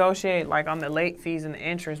you can negotiate like on the late fees and the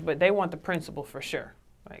interest, but they want the principal for sure.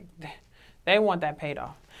 Like they want that paid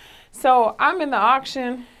off. So I'm in the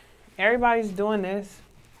auction. Everybody's doing this,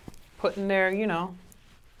 putting their, you know,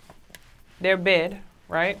 their bid,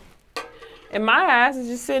 right? And my ass is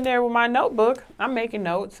just sitting there with my notebook. I'm making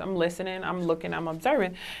notes. I'm listening. I'm looking. I'm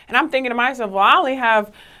observing. And I'm thinking to myself, well, I only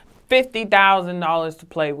have $50,000 to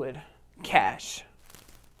play with, cash,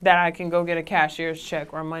 that I can go get a cashier's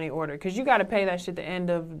check or a money order. Because you got to pay that shit at the end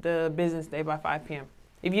of the business day by 5 p.m.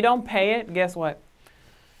 If you don't pay it, guess what?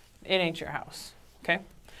 It ain't your house, okay?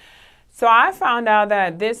 So I found out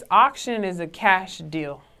that this auction is a cash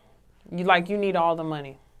deal. You need all the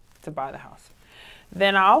money to buy the house.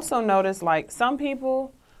 Then I also noticed like some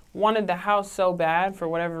people wanted the house so bad for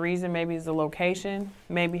whatever reason. Maybe it's the location,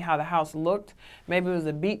 maybe how the house looked, maybe it was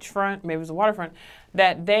a beachfront, maybe it was a waterfront,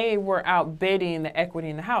 that they were outbidding the equity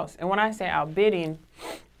in the house. And when I say outbidding,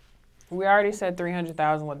 we already said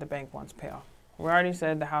 $300,000 what the bank wants to pay off. We already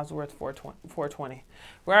said the house is worth $420.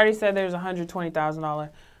 We already said there's $120,000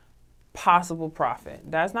 possible profit.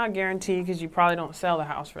 That's not guaranteed because you probably don't sell the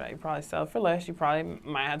house for that. You probably sell it for less. You probably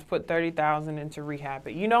might have to put $30,000 into rehab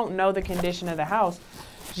it. You don't know the condition of the house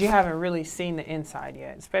because you haven't really seen the inside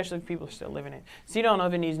yet, especially if people are still living in it. So you don't know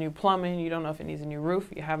if it needs new plumbing. You don't know if it needs a new roof.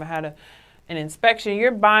 You haven't had an inspection.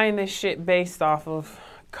 You're buying this shit based off of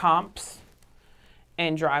comps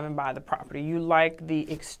and driving by the property. You like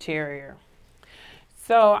the exterior.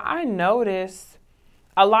 So I noticed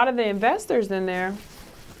a lot of the investors in there,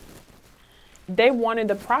 they wanted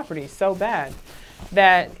the property so bad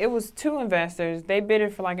that it was 2 investors. They bid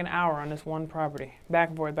it for like an hour on this one property. Back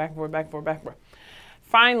and forth, back and forth, back and forth, back and forth.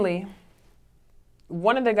 Finally,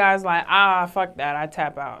 one of the guys like, fuck that, I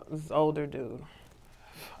tap out. This older dude.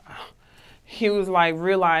 He was like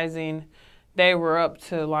realizing they were up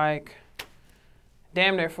to like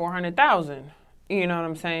damn near 400,000. You know what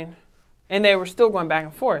I'm saying? And they were still going back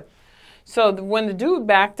and forth. So when the dude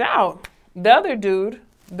backed out, the other dude,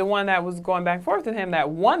 the one that was going back and forth with him that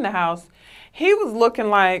won the house, he was looking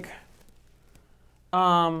like,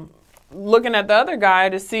 looking at the other guy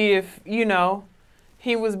to see if, you know,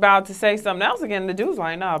 he was about to say something else again. The dude's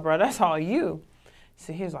like, nah, bro, that's all you.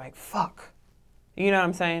 So he was like, fuck. You know what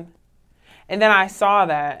I'm saying? And then I saw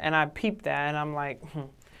that and I peeped that and I'm like,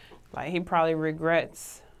 like he probably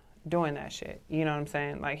regrets doing that shit. You know what I'm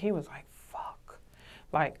saying? Like he was like, fuck.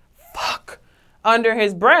 Like, fuck. Under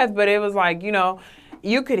his breath, but it was like, you know,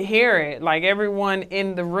 you could hear it. Like everyone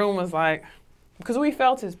in the room was like, because we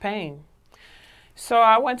felt his pain. So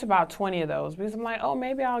I went to about 20 of those because I'm like, oh,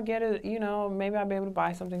 maybe I'll get it, you know, maybe I'll be able to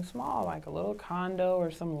buy something small, like a little condo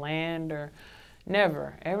or some land or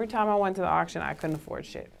never. Every time I went to the auction, I couldn't afford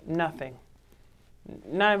shit. Nothing.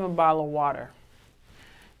 Not even a bottle of water.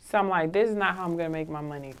 So I'm like, this is not how I'm going to make my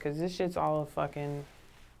money because this shit's all a fucking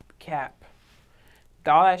cap.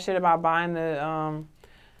 All that shit about buying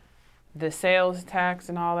the sales tax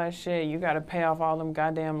and all that shit, you got to pay off all them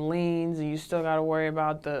goddamn liens and you still got to worry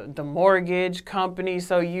about the mortgage company.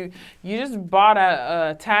 So you just bought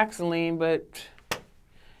a tax lien, but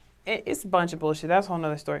it's a bunch of bullshit. That's a whole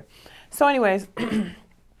nother story. So anyways,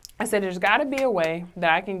 I said there's got to be a way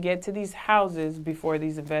that I can get to these houses before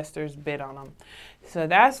these investors bid on them. So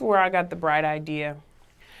that's where I got the bright idea.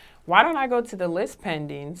 Why don't I go to the list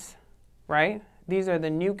pendings, right? These are the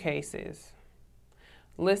new cases.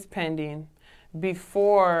 List pending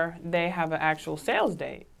before they have an actual sales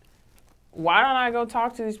date. Why don't I go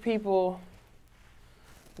talk to these people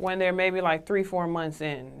when they're maybe like 3-4 months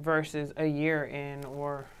in versus a year in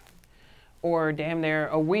or damn near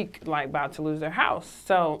a week like about to lose their house.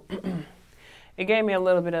 So it gave me a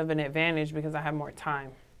little bit of an advantage because I have more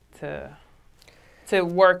time to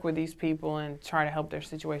work with these people and try to help their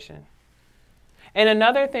situation. And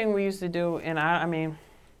another thing we used to do, and I mean,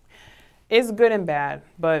 it's good and bad,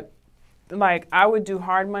 but like I would do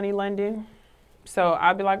hard money lending. So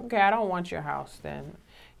I'd be like, okay, I don't want your house then.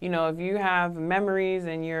 You know, if you have memories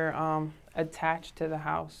and you're attached to the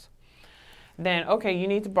house, then okay, you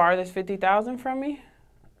need to borrow this $50,000 from me?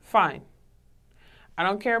 Fine. I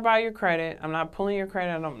don't care about your credit. I'm not pulling your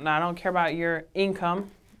credit. I don't care about your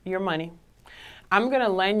income, your money. I'm going to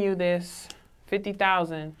lend you this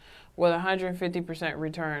 $50,000 with 150%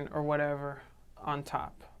 return or whatever on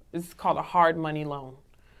top. It's called a hard money loan.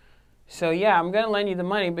 So yeah, I'm going to lend you the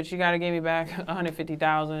money, but you got to give me back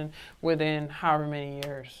 150,000 within however many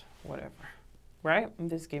years, whatever. Right?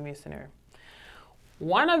 Just give me a scenario.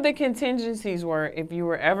 One of the contingencies were if you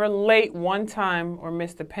were ever late one time or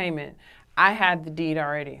missed a payment, I had the deed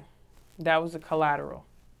already. That was a collateral.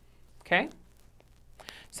 Okay?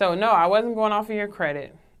 So no, I wasn't going off of your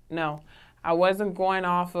credit. No, I wasn't going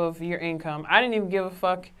off of your income. I didn't even give a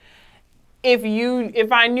fuck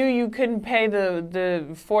if I knew you couldn't pay the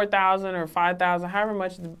 $4,000 or $5,000, however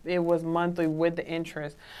much it was monthly with the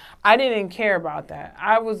interest. I didn't care about that.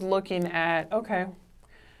 I was looking at, okay,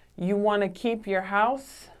 you want to keep your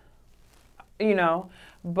house, you know,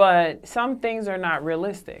 but some things are not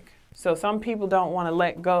realistic. So some people don't want to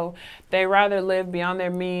let go. They rather live beyond their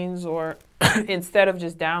means or instead of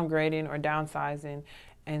just downgrading or downsizing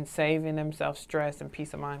and saving themselves stress and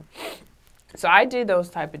peace of mind. So I did those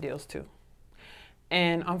type of deals too.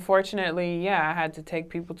 And unfortunately, yeah, I had to take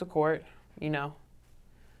people to court, you know,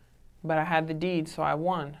 but I had the deed, so I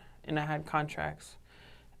won and I had contracts.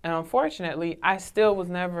 And unfortunately, I still was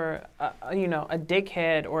never, you know, a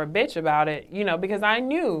dickhead or a bitch about it, you know, because I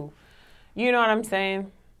knew, you know what I'm saying?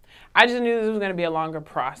 I just knew this was going to be a longer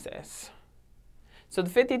process. So the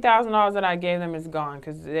 $50,000 that I gave them is gone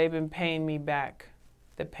because they've been paying me back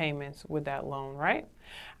the payments with that loan, right?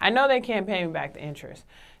 I know they can't pay me back the interest.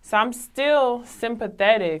 So I'm still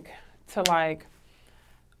sympathetic to like,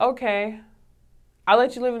 okay, I'll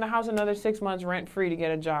let you live in the house another 6 months rent free to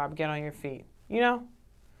get a job, get on your feet, you know,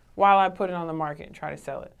 while I put it on the market and try to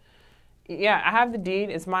sell it. Yeah, I have the deed.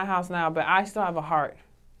 It's my house now, but I still have a heart.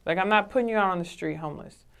 Like, I'm not putting you out on the street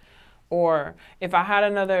homeless. Or if I had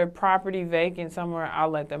another property vacant somewhere, I'll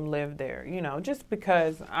let them live there, you know, just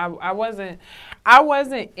because I wasn't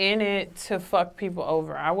in it to fuck people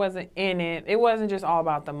over. I wasn't in it. It wasn't just all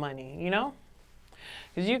about the money, you know,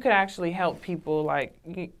 because you could actually help people, like,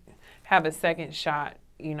 have a second shot,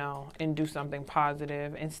 you know, and do something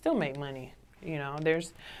positive and still make money. You know,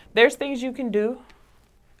 there's things you can do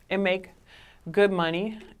and make good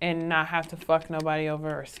money and not have to fuck nobody over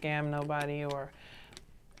or scam nobody, or,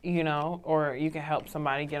 you know, or you can help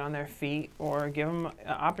somebody get on their feet or give them an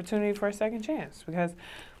opportunity for a second chance. Because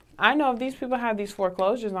I know if these people have these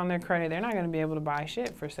foreclosures on their credit, they're not going to be able to buy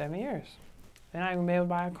shit for 7 years. They're not going to be able to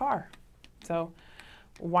buy a car. So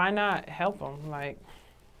why not help them? Like,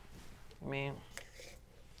 I mean.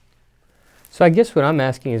 So I guess what I'm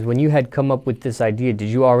asking is, when you had come up with this idea, did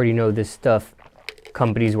you already know this stuff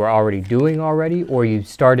companies were already doing already, or you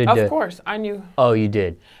started to? Of course, I knew. Oh, you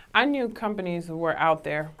did? I knew companies were out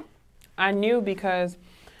there. I knew because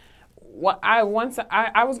I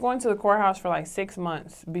was going to the courthouse for like 6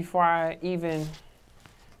 months before I even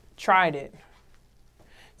tried it.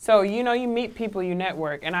 So, you know, you meet people, you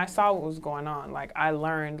network, and I saw what was going on. Like, I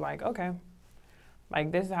learned, like, okay,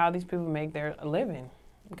 like, this is how these people make their living.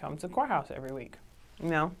 Come to the courthouse every week, you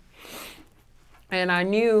know? And I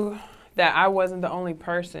knew that I wasn't the only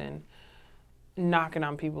person knocking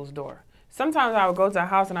on people's door. Sometimes I would go to a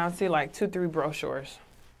house and I would see like 2, 3 brochures.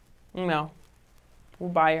 You know, we'll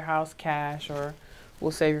buy your house cash, or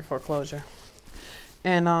we'll save your foreclosure.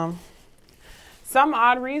 And some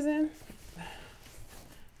odd reason,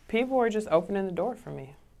 people were just opening the door for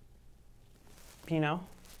me, you know?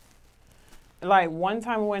 Like, one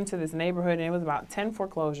time we went to this neighborhood and it was about 10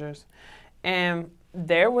 foreclosures. And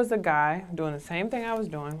there was a guy doing the same thing I was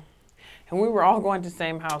doing. And we were all going to the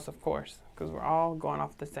same house, of course, because we're all going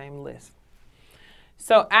off the same list.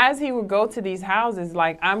 So as he would go to these houses,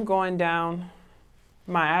 like, I'm going down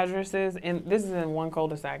my addresses, and this is in one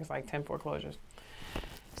cul-de-sac, it's like 10 foreclosures.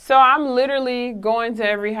 So I'm literally going to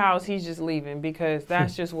every house, he's just leaving, because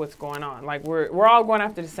that's just what's going on. Like, we're all going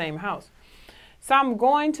after the same house. So I'm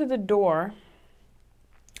going to the door,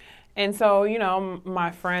 and so, you know,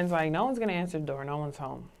 my friend's like, no one's going to answer the door, no one's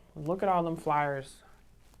home. Look at all them flyers,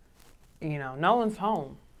 you know, no one's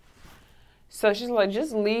home. So she's like,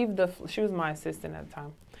 just leave she was my assistant at the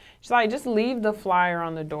time. She's like, just leave the flyer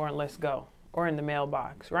on the door and let's go. Or in the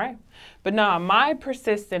mailbox, right? But no, my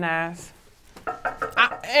persistent ass,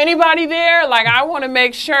 anybody there? Like, I want to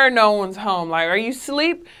make sure no one's home. Like, are you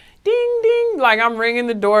asleep? Ding, ding. Like, I'm ringing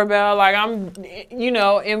the doorbell. Like, I'm, you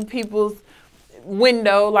know, in people's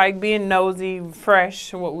window, like, being nosy,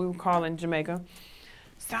 fresh, what we would call in Jamaica.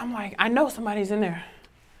 So I'm like, I know somebody's in there.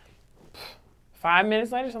 5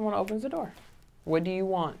 minutes later, someone opens the door. What do you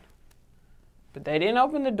want? But they didn't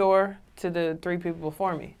open the door to the 3 people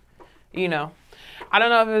before me. You know, I don't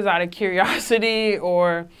know if it was out of curiosity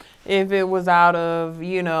or if it was out of,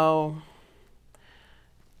 you know,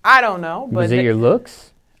 I don't know. But was it your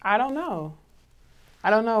looks? I don't know. I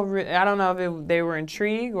don't know if they were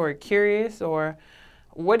intrigued or curious, or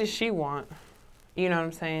what does she want? You know what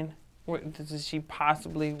I'm saying? What does she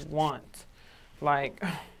possibly want? Like,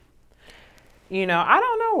 you know, I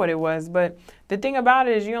don't know what it was, but the thing about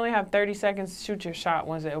it is you only have 30 seconds to shoot your shot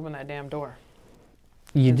once they open that damn door.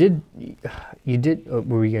 You did,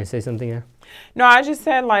 were you going to say something there? No, I just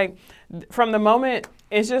said, like, from the moment,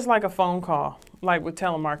 it's just like a phone call, like with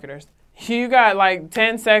telemarketers. You got like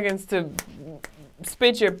 10 seconds to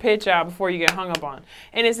spit your pitch out before you get hung up on.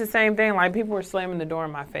 And it's the same thing, like, people were slamming the door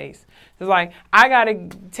in my face. It's like, I got to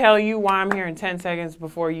tell you why I'm here in 10 seconds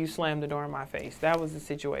before you slam the door in my face. That was the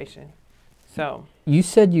situation. So. You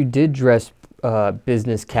said you did dress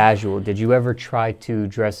business casual. Did you ever try to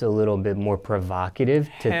dress a little bit more provocative?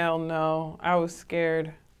 Hell no. I was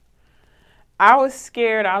scared. I'll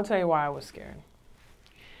tell you why I was scared.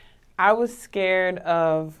 I was scared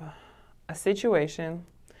of a situation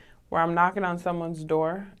where I'm knocking on someone's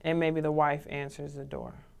door and maybe the wife answers the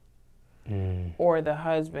door. Or the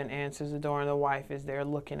husband answers the door and the wife is there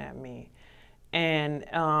looking at me. And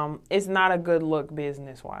it's not a good look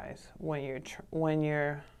business-wise when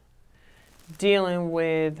you're dealing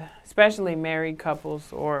with, especially married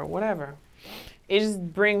couples or whatever. It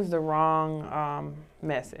just brings the wrong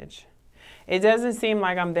message. It doesn't seem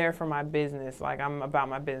like I'm there for my business, like I'm about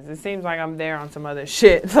my business. It seems like I'm there on some other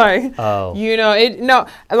shit. Like, you know,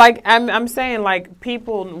 like I'm saying, like,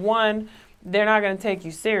 people, 1, they're not going to take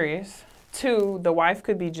you serious. 2, the wife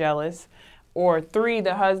could be jealous. Or 3,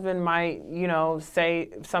 the husband might, you know, say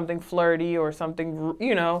something flirty or something,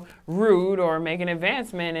 you know, rude or make an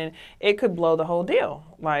advancement, and it could blow the whole deal.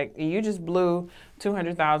 Like, you just blew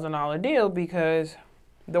 $200,000 deal because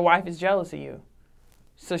the wife is jealous of you.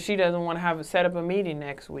 So she doesn't want to set up a meeting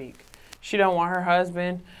next week. She don't want her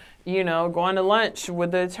husband, you know, going to lunch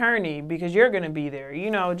with the attorney because you're going to be there.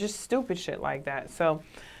 You know, just stupid shit like that. So,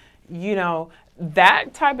 you know,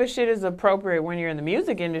 that type of shit is appropriate when you're in the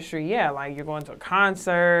music industry. Yeah, like you're going to a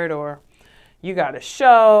concert or you got a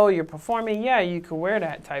show, you're performing. Yeah, you could wear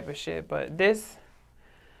that type of shit. But this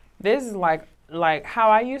is like how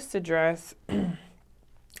I used to dress.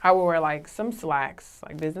 I would wear like some slacks,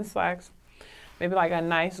 like business slacks, maybe like a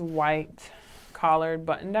nice white collared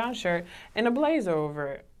button-down shirt and a blazer over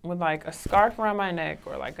it with like a scarf around my neck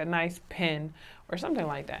or like a nice pin or something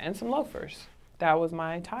like that, and some loafers. That was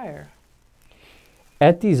my attire.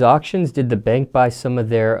 At these auctions, did the bank buy some of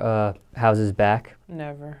their houses back?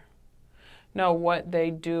 Never. No, what they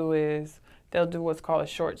do is they'll do what's called a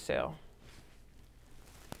short sale.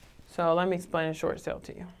 So let me explain a short sale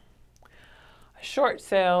to you. A short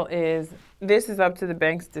sale this is up to the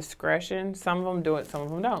bank's discretion. Some of them do it, some of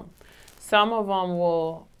them don't. Some of them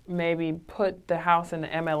will maybe put the house in the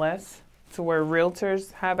MLS to where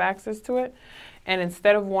realtors have access to it. And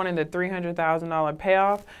instead of wanting the $300,000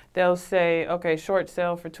 payoff, they'll say, okay, short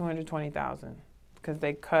sale for $220,000 because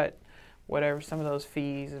they cut whatever, some of those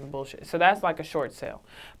fees and bullshit. So that's like a short sale.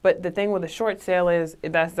 But the thing with a short sale is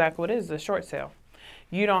that's exactly what it is, a short sale.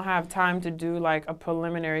 You don't have time to do like a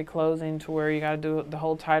preliminary closing to where you got to do the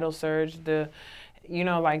whole title search, you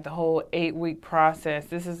know, like the whole 8-week process.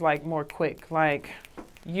 This is like more quick. Like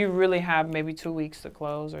you really have maybe 2 weeks to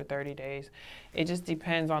close or 30 days. It just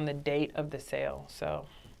depends on the date of the sale. So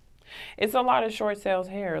it's a lot of short sales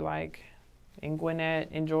here, like in Gwinnett,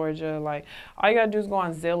 in Georgia. Like all you got to do is go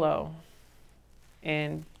on Zillow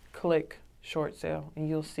and click short sale and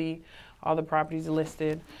you'll see all the properties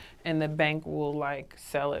listed, and the bank will like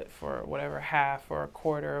sell it for whatever, half or a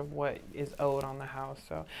quarter of what is owed on the house.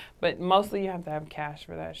 So, but mostly you have to have cash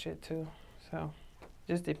for that shit too. So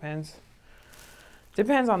just depends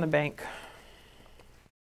on the bank.